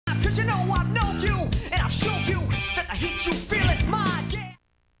'cause you know I know you, and I'll show you that the heat you feel is mine, yeah.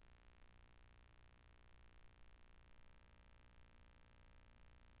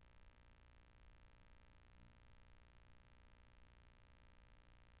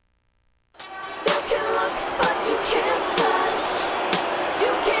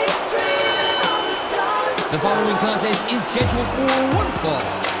 The following contest is scheduled for one fall.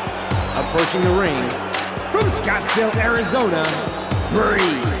 Approaching the ring, from Scottsdale, Arizona,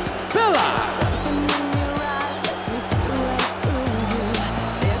 Brie Bella.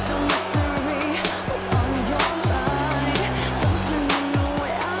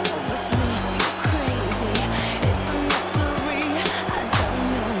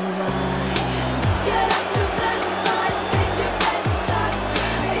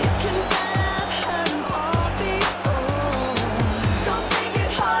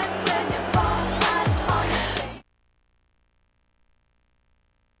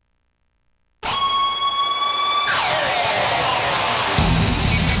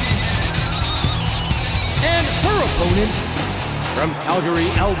 Opponent from Calgary,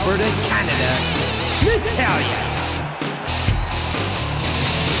 Alberta, Canada, Natalya.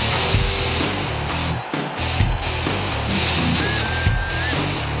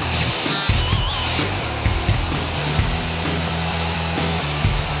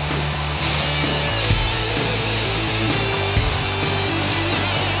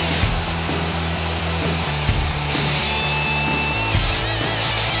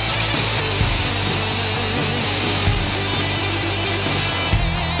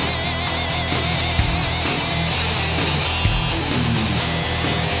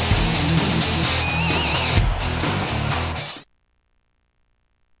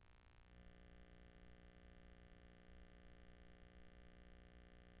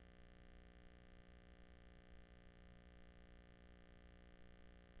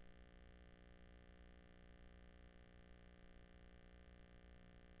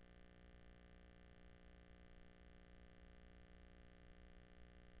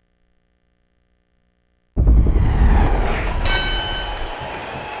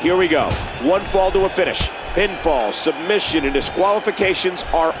 Here we go. One fall to a finish. Pinfall, submission, and disqualifications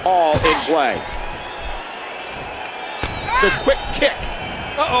are all in play. The quick kick.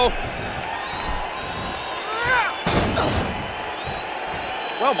 Uh-oh.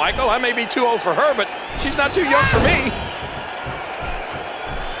 Well, Michael, I may be too old for her, but she's not too young for me.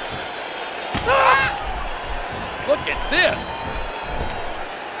 Ah! Look at this.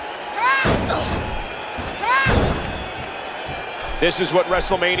 This is what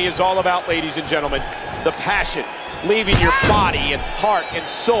WrestleMania is all about, ladies and gentlemen. The passion, leaving your body and heart and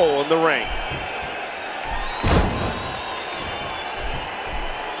soul in the ring.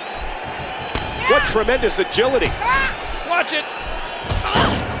 What tremendous agility. Watch it.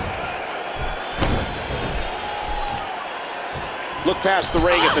 Look past the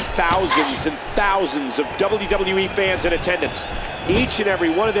ring at the thousands and thousands of WWE fans in attendance. Each and every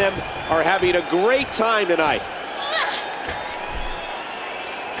one of them are having a great time tonight.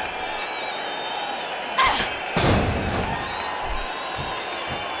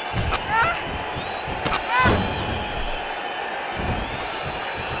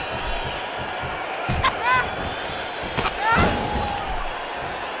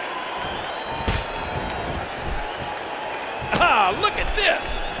 Look at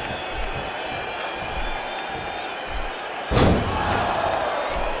this.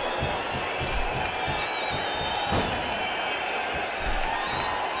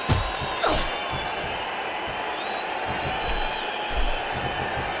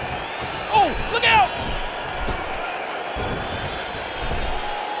 Oh, look out!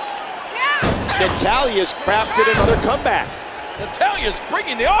 Natalya's crafted another comeback. Natalya's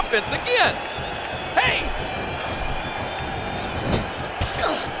bringing the offense again. Hey!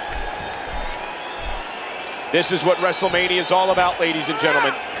 This is what WrestleMania is all about, ladies and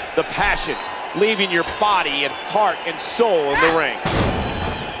gentlemen. The passion, leaving your body and heart and soul in the ring.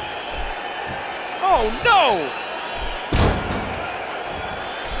 Oh, no!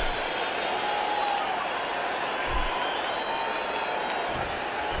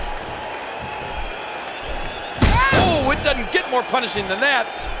 Oh, it doesn't get more punishing than that.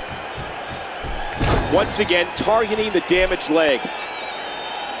 Once again, targeting the damaged leg.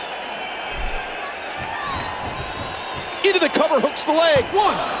 Into the cover, hooks the leg.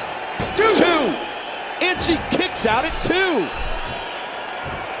 1, 2. And she kicks out at 2.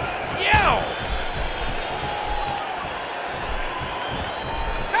 Yow!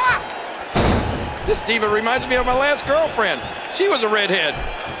 This diva reminds me of my last girlfriend. She was a redhead.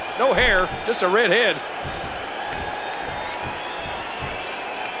 No hair, just a redhead.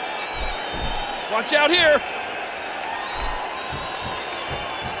 Watch out here.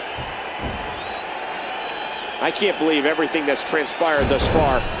 I can't believe everything that's transpired thus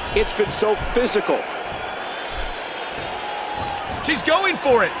far. It's been so physical. She's going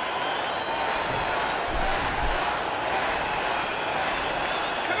for it.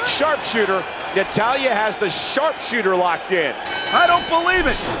 Sharpshooter. Natalya has the sharpshooter locked in. I don't believe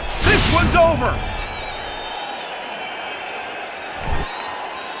it. This one's over.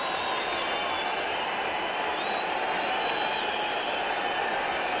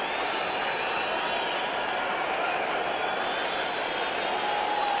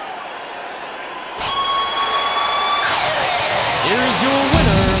 Here is your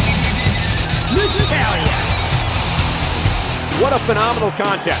winner, Natalya. What a phenomenal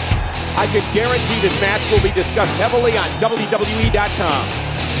contest. I can guarantee this match will be discussed heavily on WWE.com.